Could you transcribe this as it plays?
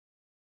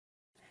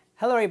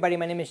Hello everybody,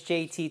 my name is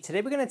JT.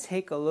 Today we're going to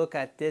take a look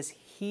at this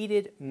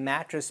heated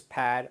mattress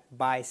pad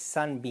by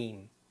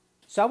Sunbeam.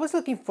 So I was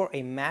looking for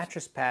a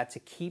mattress pad to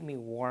keep me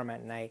warm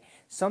at night,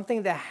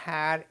 something that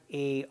had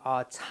a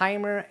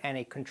timer and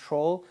a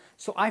control.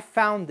 So I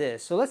found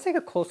this. So let's take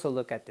a closer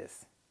look at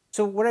this.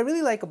 So what I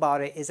really like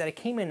about it is that it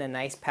came in a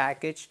nice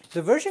package.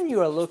 The version you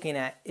are looking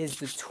at is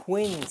the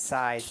twin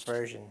size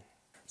version.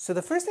 So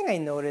the first thing I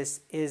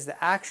noticed is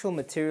the actual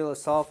material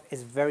itself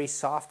is very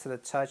soft to the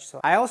touch. So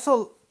I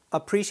also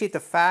appreciate the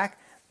fact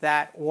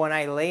that when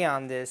I lay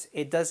on this,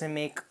 it doesn't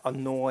make a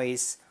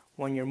noise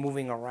when you're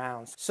moving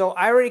around. So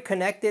I already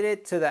connected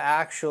it to the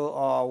actual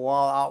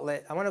wall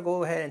outlet. I want to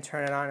go ahead and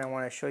turn it on. I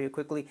want to show you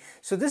quickly.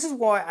 So this is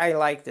why I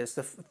like this.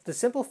 The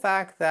simple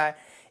fact that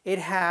it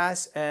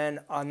has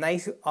a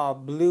nice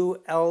blue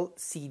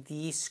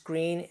LCD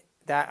screen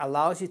that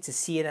allows you to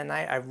see it at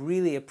night. I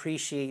really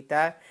appreciate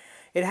that.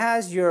 It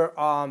has your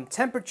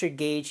temperature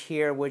gauge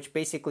here, which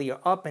basically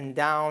you're up and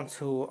down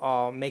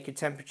to make your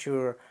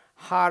temperature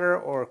hotter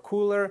or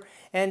cooler.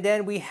 And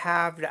then we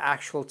have the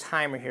actual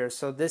timer here.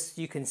 So this,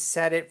 you can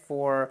set it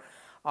for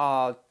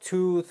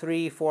 2,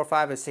 3, 4,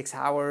 5, or 6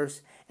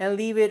 hours and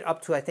leave it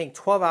up to, I think,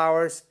 12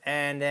 hours,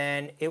 and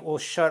then it will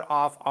shut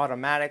off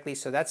automatically.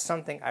 So that's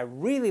something I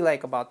really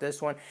like about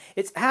this one.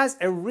 It has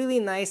a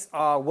really nice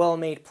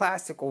well-made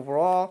plastic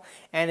overall,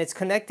 and it's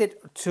connected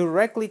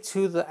directly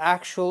to the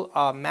actual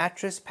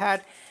mattress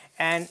pad.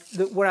 And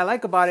what I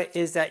like about it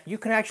is that you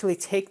can actually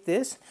take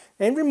this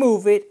and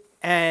remove it,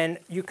 and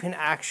you can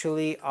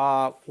actually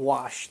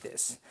wash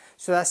this.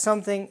 So that's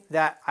something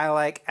that I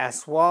like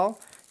as well.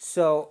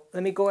 So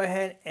let me go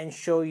ahead and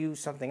show you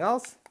something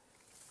else.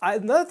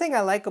 Another thing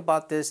I like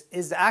about this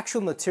is the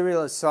actual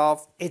material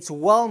itself. It's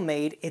well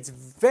made, it's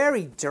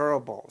very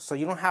durable, so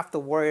you don't have to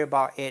worry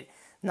about it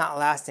not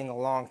lasting a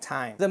long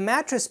time. The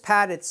mattress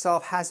pad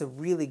itself has a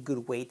really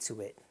good weight to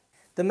it.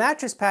 The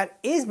mattress pad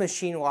is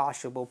machine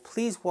washable.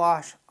 Please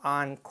wash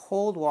on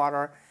cold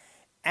water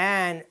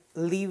and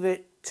leave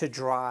it to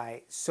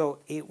dry so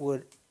it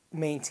would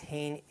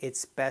maintain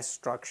its best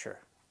structure.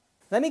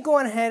 Let me go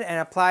ahead and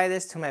apply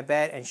this to my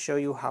bed and show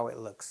you how it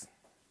looks.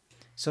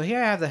 So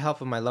here I have the help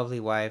of my lovely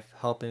wife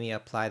helping me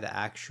apply the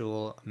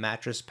actual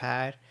mattress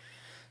pad.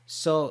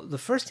 So the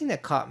first thing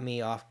that caught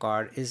me off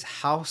guard is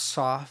how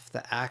soft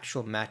the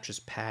actual mattress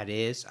pad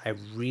is. I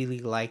really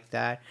like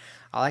that.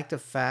 I like the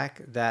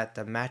fact that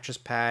the mattress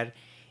pad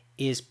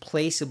is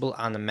placeable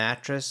on the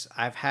mattress.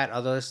 I've had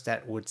others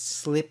that would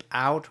slip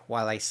out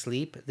while I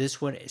sleep.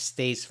 This one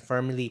stays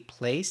firmly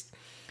placed.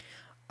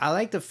 I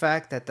like the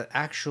fact that the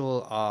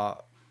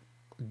actual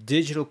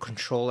digital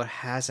controller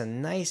has a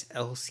nice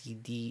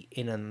LCD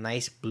in a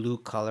nice blue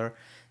color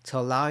to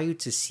allow you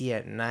to see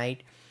at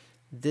night.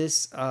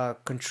 This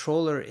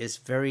controller is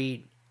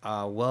very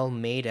well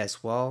made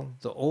as well.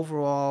 The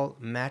overall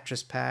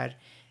mattress pad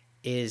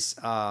is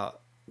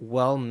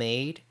well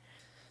made.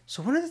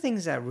 So one of the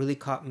things that really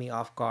caught me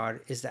off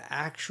guard is the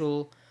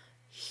actual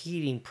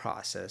heating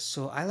process.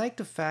 So I like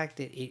the fact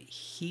that it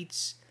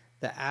heats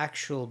the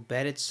actual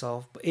bed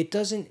itself, but it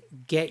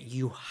doesn't get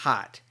you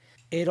hot.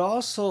 It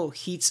also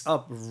heats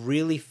up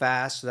really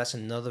fast, so that's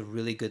another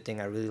really good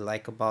thing I really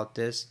like about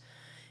this.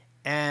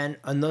 And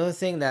another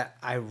thing that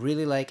I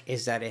really like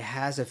is that it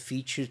has a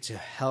feature to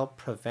help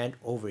prevent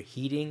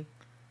overheating.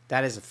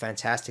 That is a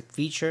fantastic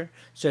feature.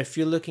 So if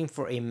you're looking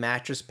for a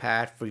mattress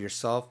pad for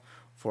yourself,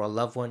 for a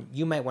loved one,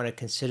 you might want to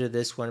consider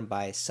this one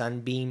by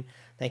Sunbeam.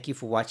 Thank you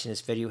for watching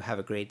this video. Have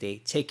a great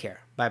day. Take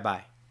care.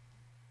 Bye-bye.